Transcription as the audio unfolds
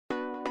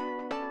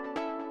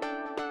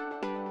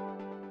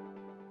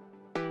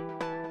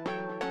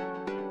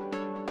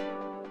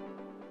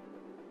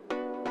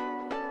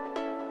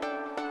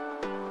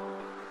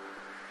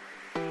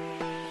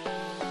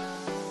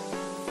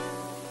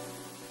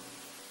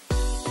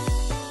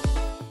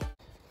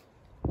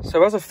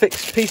So as a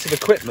fixed piece of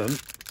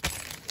equipment,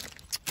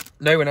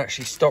 no one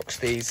actually stocks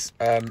these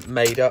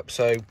made up.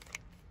 So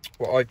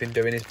what I've been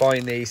doing is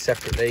buying these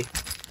separately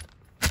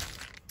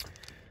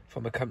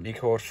from a company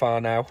called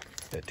Now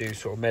that do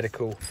sort of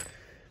medical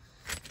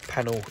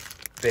panel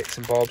bits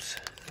and bobs,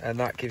 and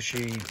that gives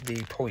you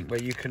the point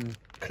where you can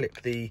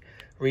clip the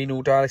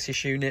renal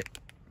dialysis unit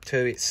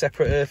to its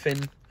separate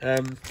earthing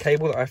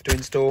cable that I have to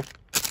install.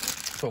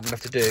 So what I'm going to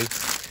have to do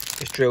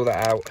is drill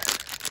that out,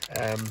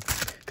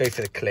 go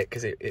for the click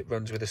because it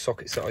runs with the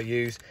sockets that I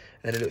use,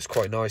 and then it looks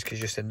quite nice because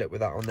you just end up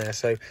with that on there.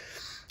 So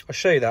I'll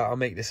show you that. I'll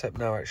make this up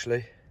now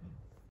actually.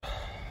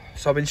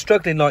 So I've been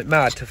struggling like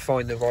mad to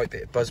find the right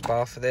bit of buzz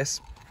bar for this.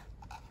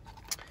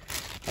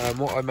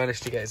 What I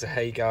managed to get is a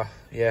Hagar.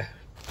 Yeah,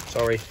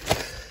 sorry.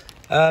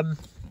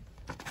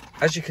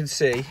 As you can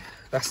see,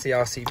 that's the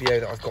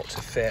RCBO that I've got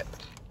to fit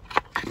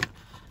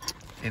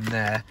in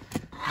there.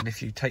 And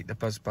if you take the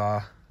buzz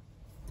bar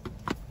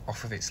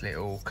off of its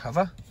little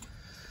cover,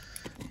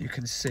 you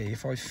can see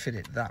if I fit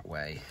it that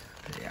way,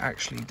 it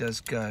actually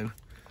does go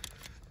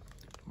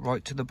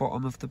right to the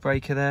bottom of the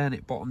breaker there, and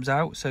it bottoms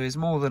out. So there's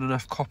more than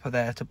enough copper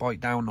there to bite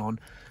down on.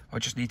 I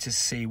just need to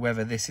see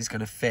whether this is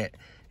going to fit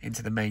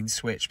into the main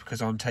switch,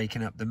 because I'm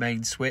taking up the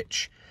main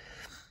switch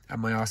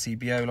and my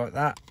RCBO like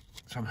that.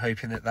 So I'm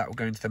hoping that that will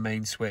go into the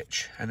main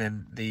switch, and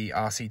then the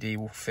RCD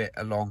will fit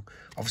along,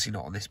 obviously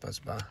not on this buzz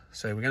bar.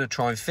 So we're going to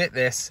try and fit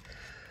this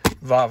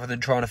rather than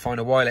trying to find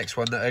a Wilex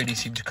one that only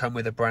seemed to come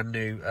with a brand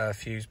new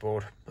fuse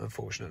board,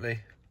 unfortunately.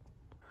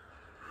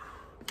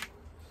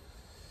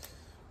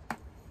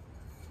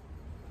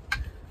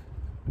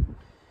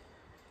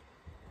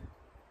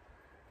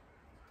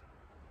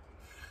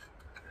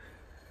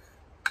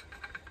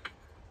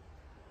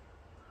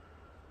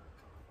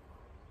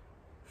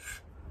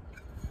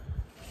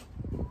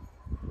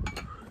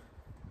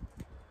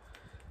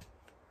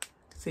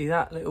 See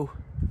that little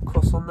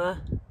cross on there?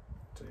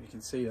 So you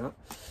can see that.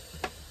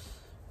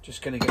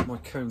 Just going to get my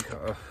cone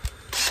cutter.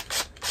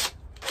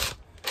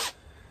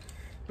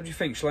 What do you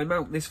think? Shall I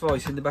mount this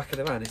vice in the back of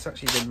the van? It's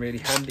actually been really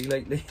handy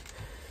lately.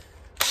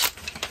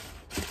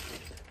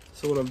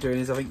 So all I'm doing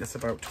is, I think that's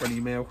about 20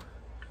 mil.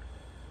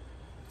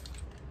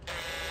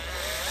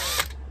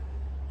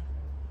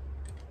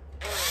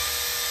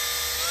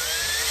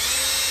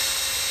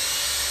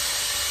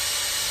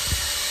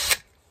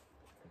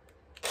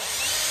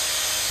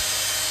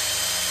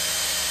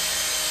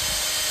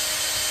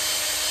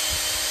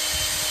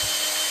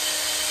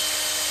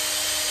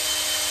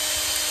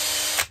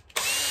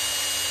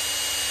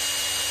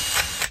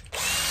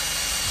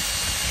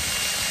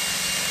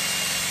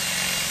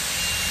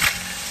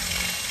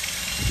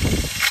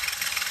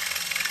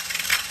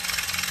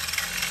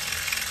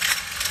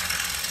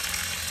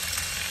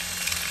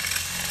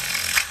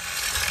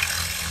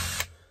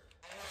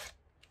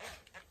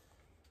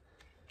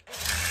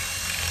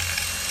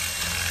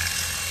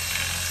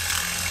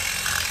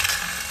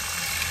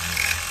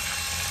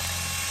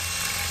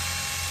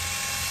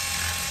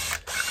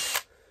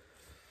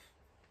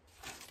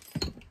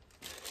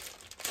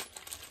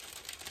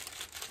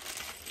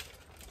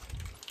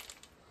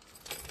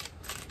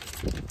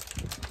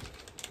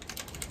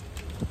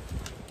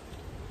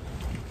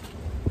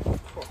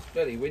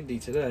 Bloody windy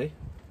today.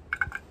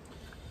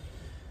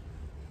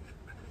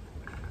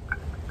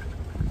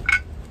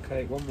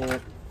 Okay,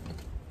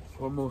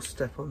 one more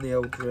step on the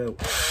old drill.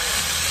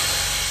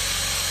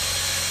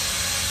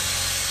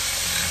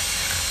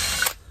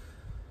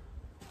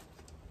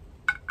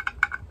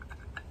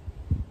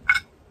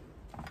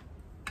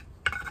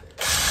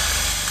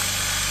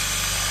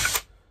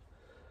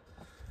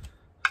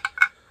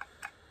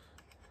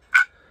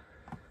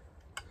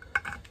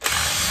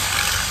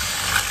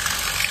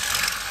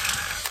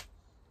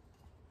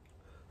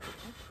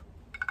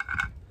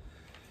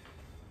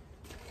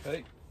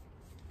 Okay,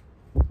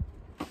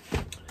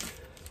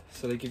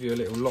 so they give you a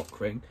little lock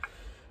ring,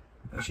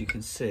 as you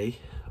can see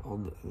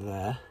on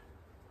there.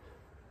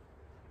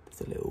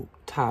 There's a little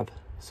tab,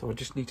 so I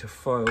just need to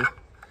file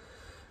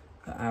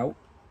that out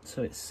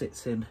so it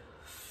sits in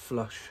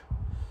flush.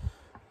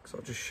 So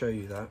I'll just show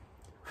you that.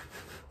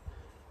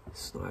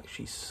 It's not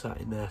actually sat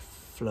in there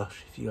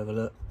flush. If you have a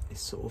look,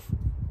 it's sort of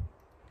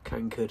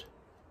cankered,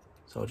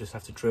 so I'll just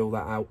have to drill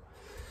that out.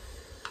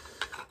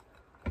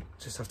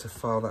 Just have to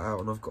file that out,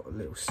 and I've got a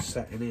little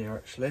set in here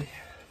actually.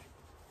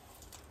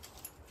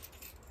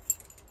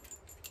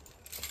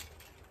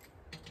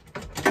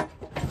 I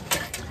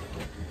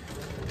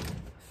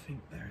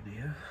think they're in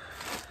here,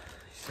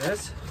 he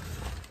says.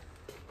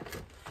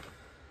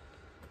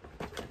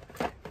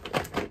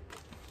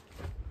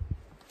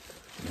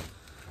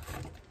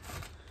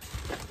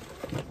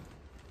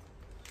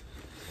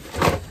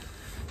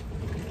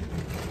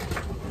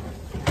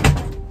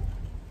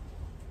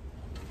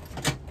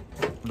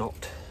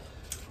 Not.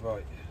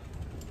 Right.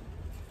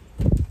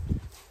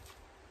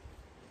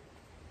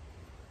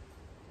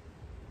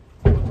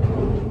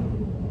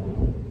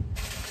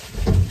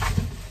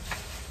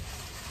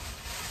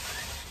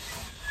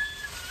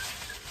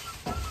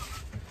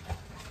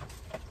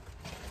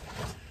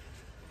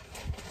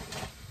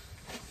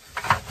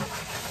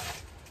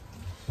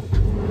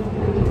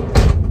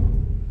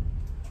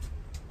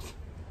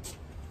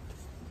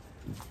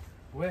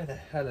 Where the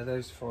hell are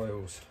those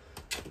files?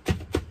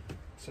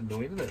 It's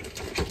annoying, isn't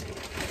it?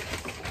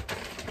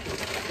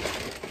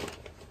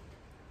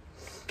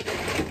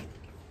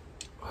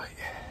 Right,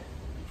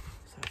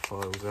 so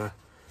files there.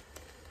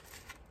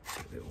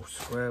 A little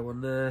square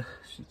one there.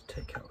 Just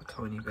take out a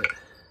tiny bit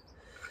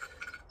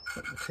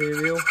of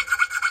material.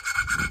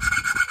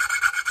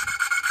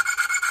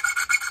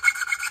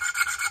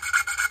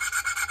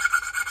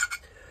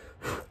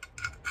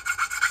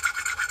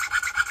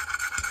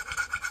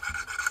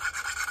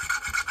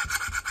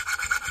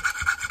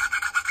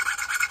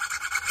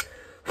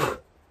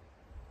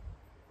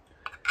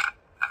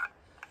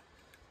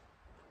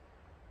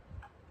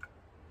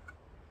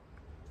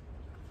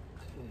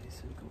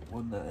 So we've got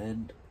one that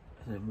end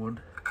and then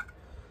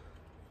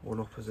one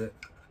opposite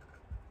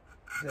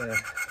there.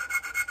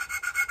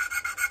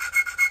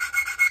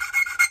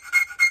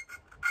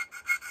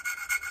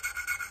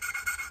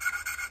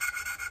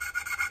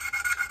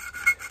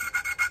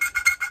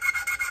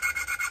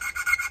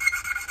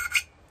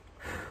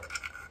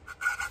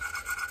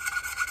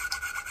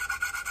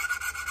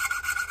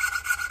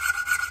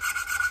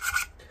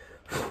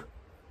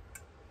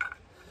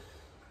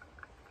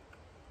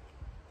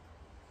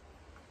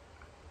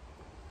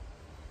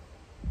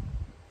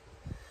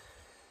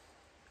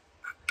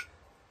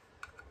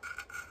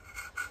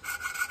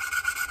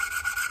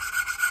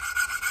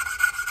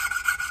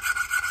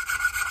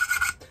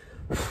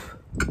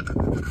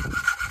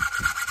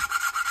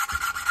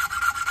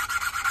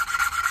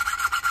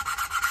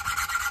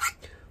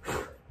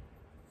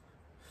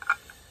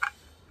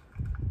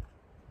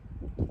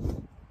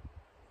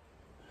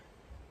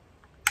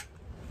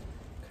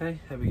 Okay,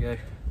 there we go.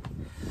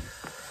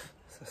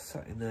 So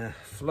sat in there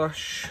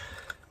flush,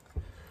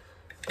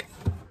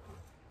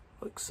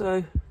 like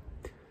so.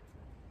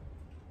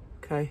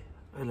 Okay,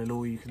 and then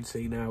all you can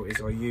see now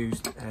is I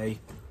used a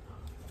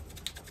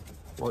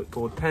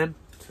whiteboard pen,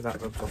 so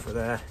that rubs off of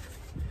there.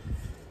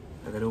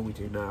 And then all we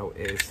do now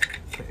is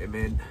put him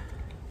in,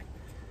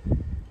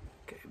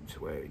 get him to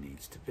where he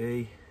needs to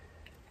be,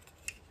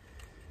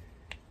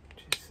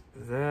 which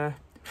is there.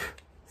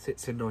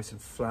 Sits in nice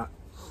and flat.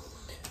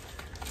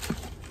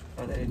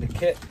 And then in the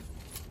kit,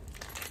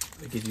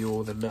 they give you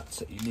all the nuts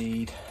that you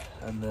need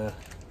and the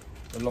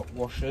lock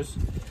washers.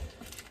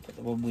 But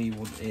the one we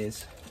want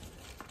is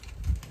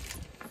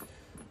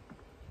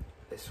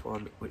this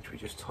one, which we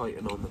just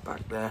tighten on the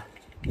back there.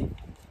 And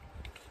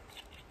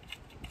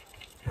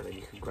then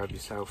you can grab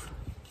yourself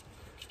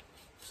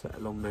set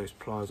of long nose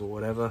pliers or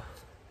whatever,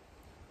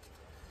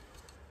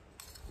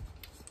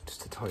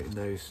 just to tighten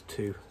those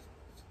two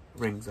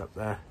rings up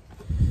there.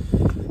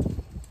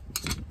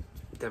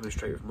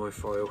 Demonstrate with my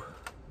file,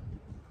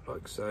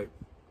 like so,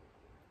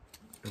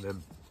 and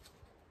then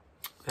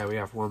there we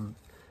have one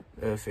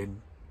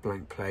earthing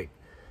blank plate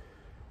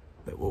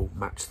that will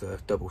match the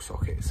double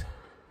sockets.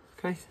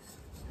 Okay,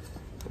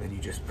 and then you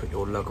just put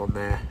your lug on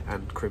there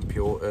and crimp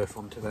your earth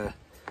onto there,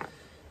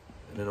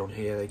 and then on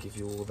here they give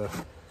you all the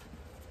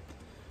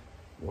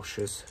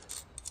washers,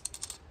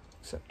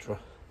 etc.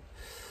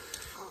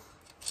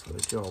 for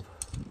the job.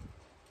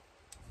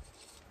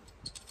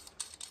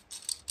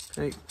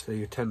 Okay, so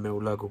your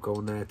 10mm lug will go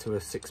on there to a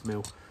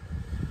 6mm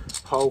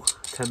hole,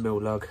 10mm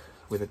lug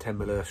with a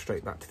 10mm earth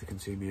straight back to the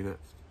consumer unit.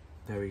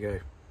 There we go.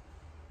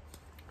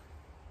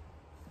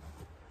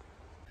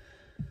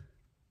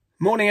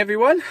 Morning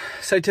everyone.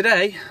 So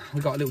today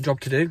we've got a little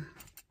job to do.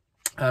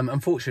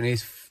 Unfortunately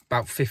it's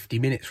about 50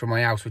 minutes from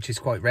my house, which is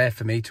quite rare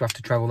for me to have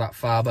to travel that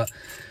far, but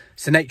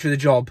it's the nature of the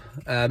job.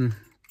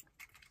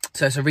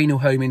 So it's a renal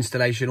home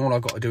installation. All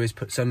I've got to do is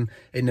put some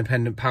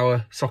independent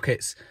power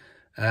sockets,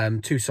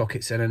 2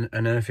 sockets and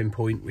an earthing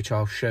point, which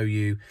I'll show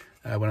you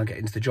when I get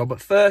into the job.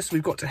 But first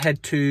we've got to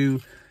head to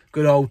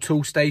good old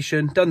tool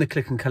station. Done the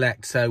click and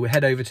collect, so we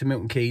head over to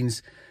Milton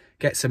Keynes,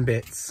 get some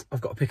bits. I've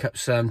got to pick up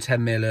some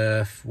 10mm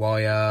earth,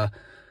 wire,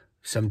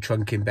 some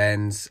trunking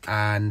bends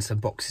and some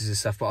boxes and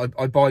stuff, but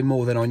I buy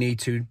more than I need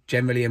to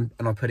generally, and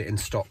I put it in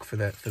stock for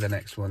the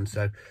next one.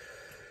 So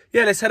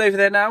yeah, let's head over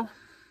there now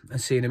and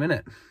see you in a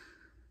minute.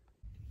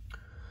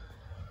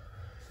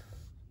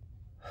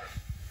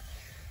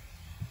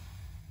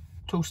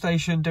 Tool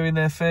station doing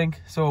their thing.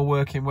 It's all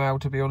working well,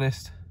 to be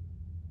honest.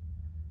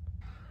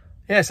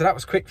 Yeah, so that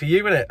was quick for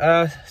you, wasn't it?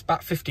 It's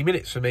about 50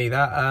 minutes for me,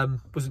 that.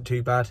 Wasn't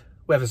too bad.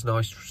 Weather's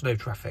nice, there's no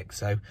traffic,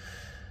 so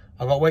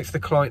I've got to wait for the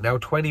client now,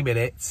 20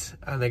 minutes,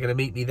 and they're going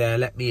to meet me there,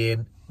 let me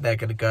in, they're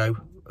going to go,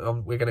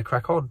 we're going to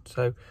crack on.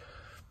 So,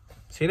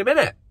 see you in a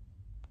minute.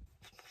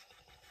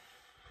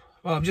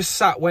 Well, I'm just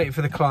sat waiting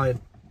for the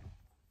client.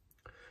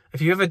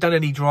 If you've ever done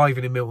any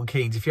driving in Milton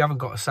Keynes, if you haven't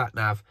got a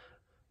sat-nav,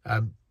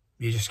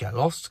 you just get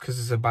lost, because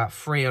there's about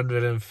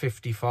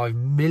 355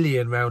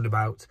 million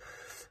roundabouts,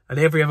 and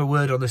every other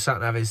word on the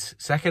sat-nav is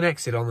second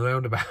exit on the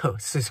roundabout.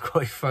 This is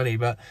quite funny,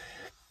 but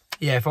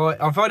yeah, if I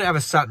didn't have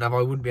a sat-nav,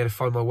 I wouldn't be able to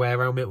find my way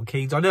around Milton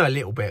Keynes. I know a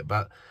little bit,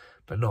 but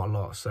not a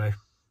lot. So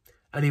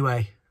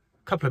anyway,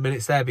 a couple of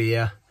minutes there, be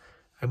here,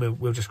 and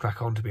we'll just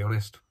crack on, to be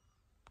honest.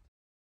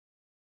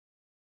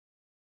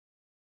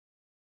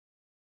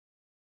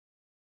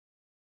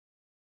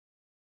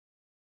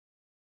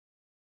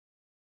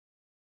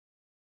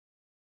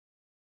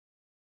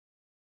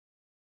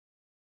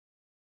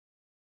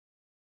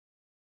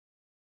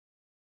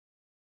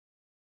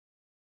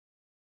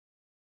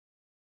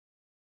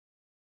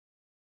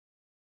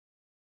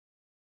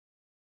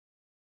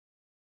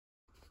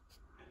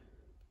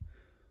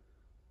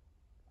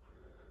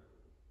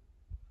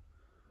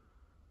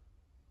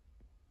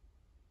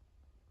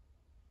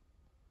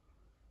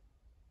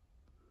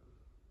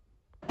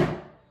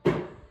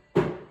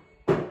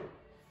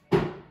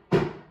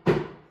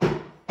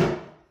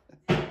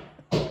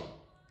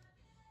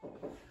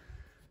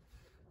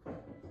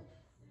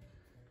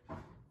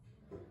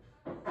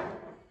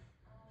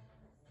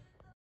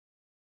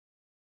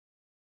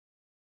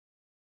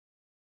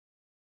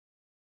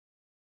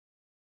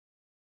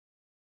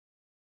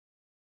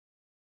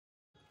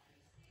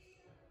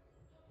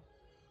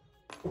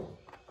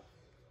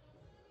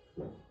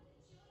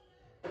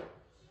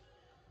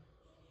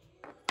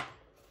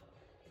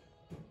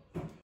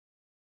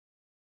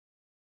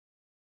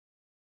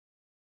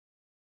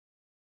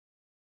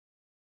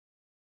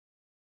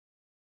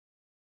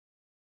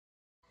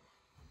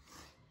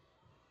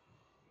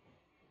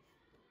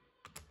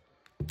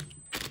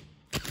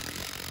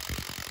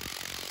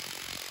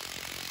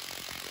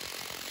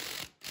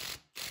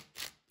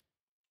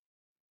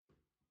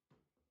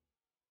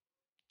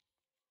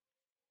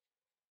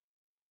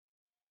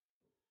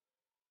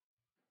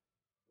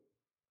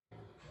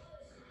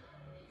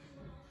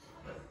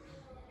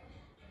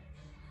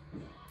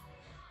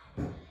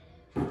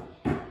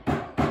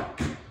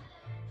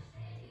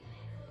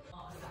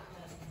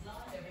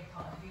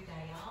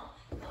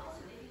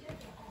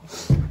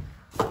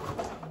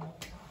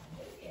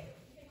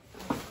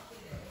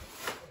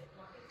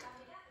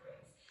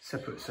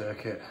 separate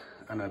circuit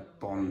and a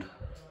bond,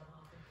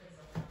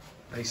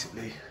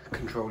 basically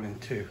controlling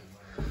two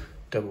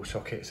double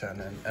sockets and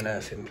an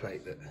earthing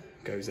plate that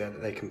goes there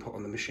that they can put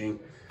on the machine.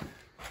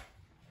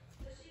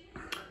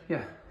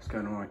 Yeah, it's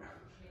going all right.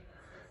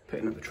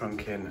 Putting up the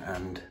trunk in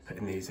and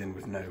putting these in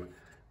with no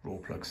raw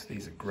plugs.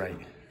 These are great,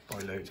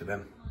 buy loads of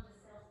them.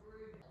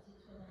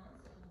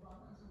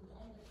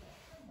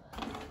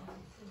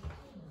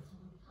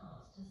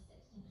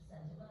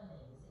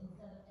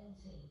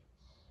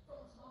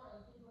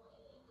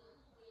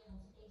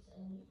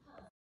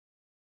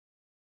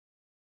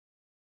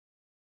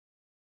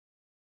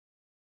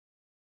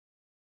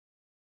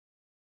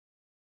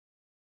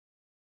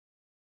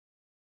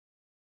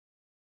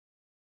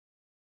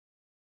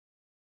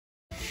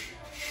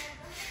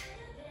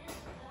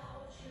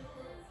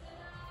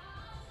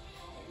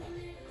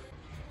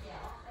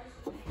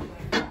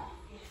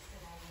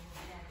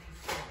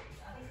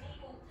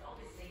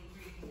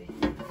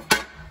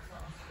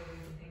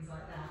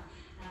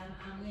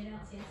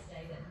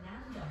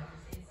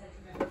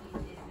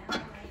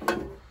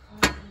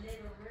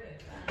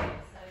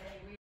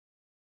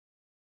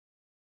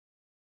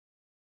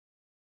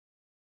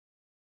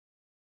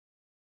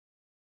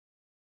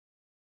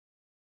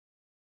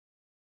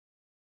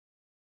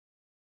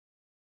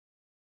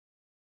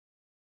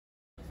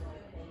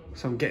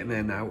 So I'm getting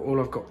there now. All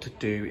I've got to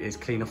do is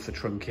clean off the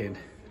trunk in,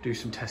 do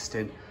some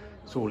testing.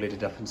 It's all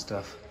lidded up and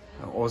stuff.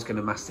 I was going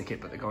to mastic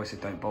it, but the guy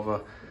said don't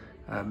bother.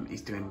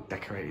 He's doing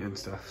decorating and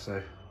stuff,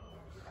 so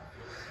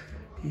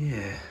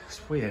yeah,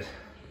 it's weird.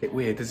 A bit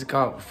weird. There's a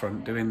guy up the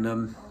front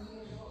doing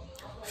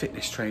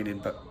fitness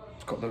training, but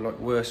it's got the like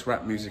worst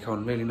rap music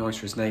on. Really nice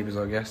for his neighbours,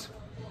 I guess.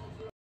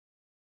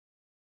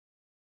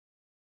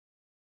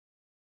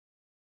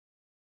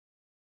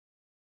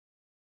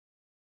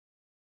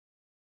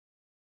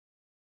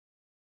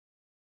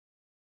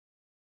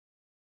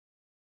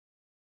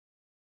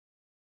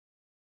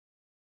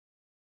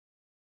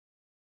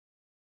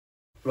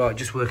 Right,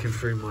 just working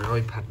through my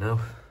iPad now,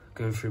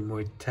 going through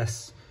my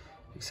tests,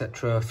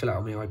 etc. Fill out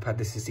on my iPad.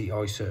 This is the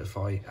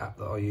iCertify app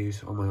that I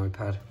use on my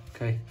iPad.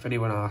 Okay, if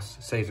anyone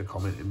asks, save a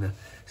comment in the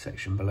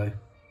section below.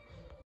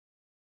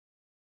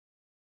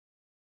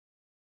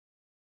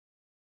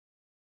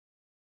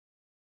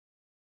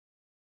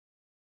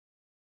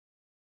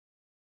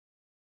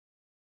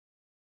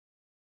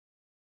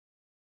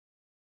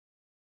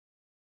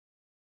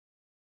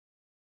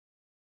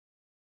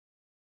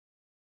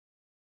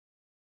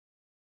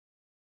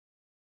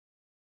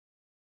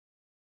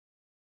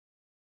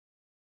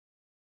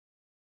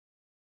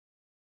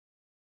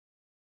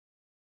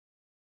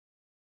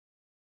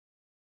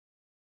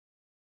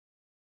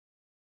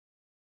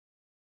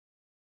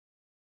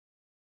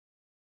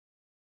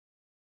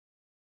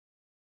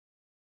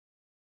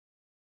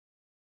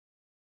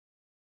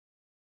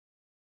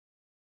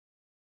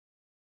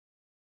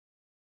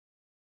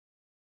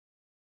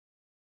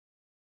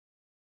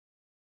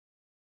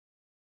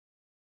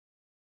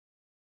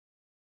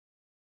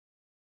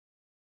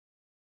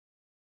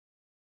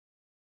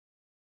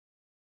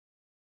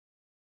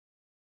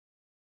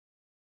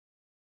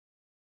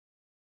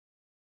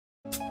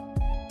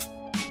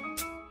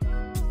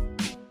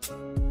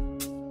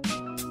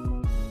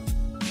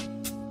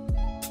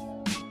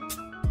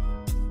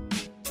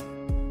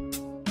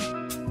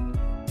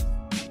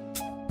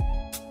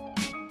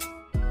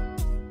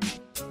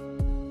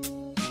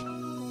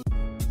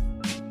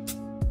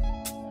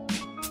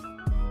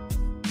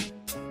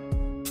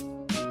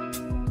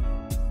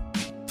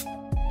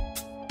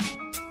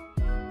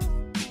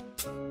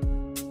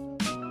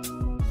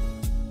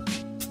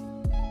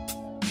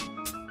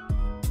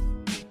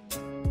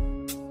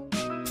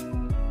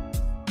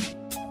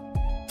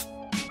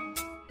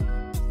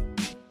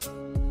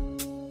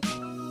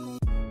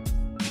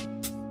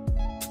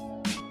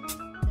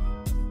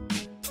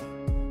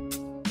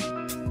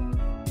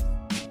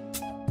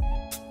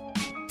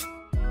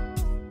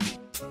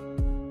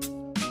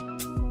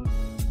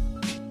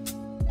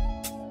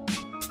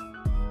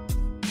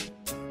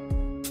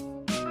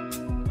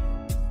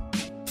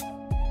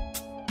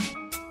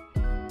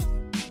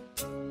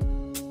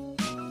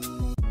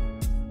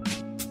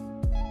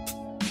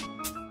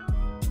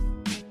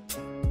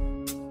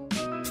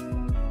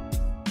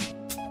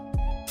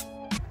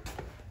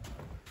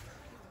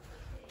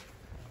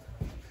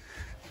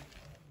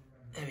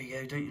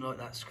 Don't you like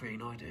that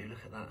screen? I do, look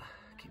at that.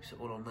 Keeps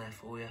it all on there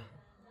for you.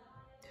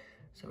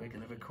 So we're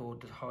going to record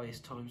the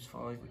highest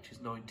 ×5, which is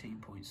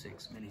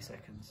 19.6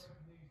 milliseconds.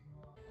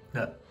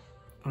 Look,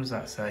 what does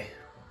that say?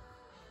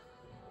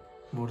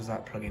 What does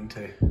that plug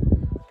into?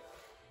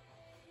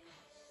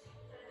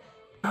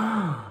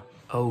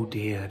 Oh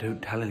dear,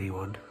 don't tell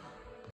anyone.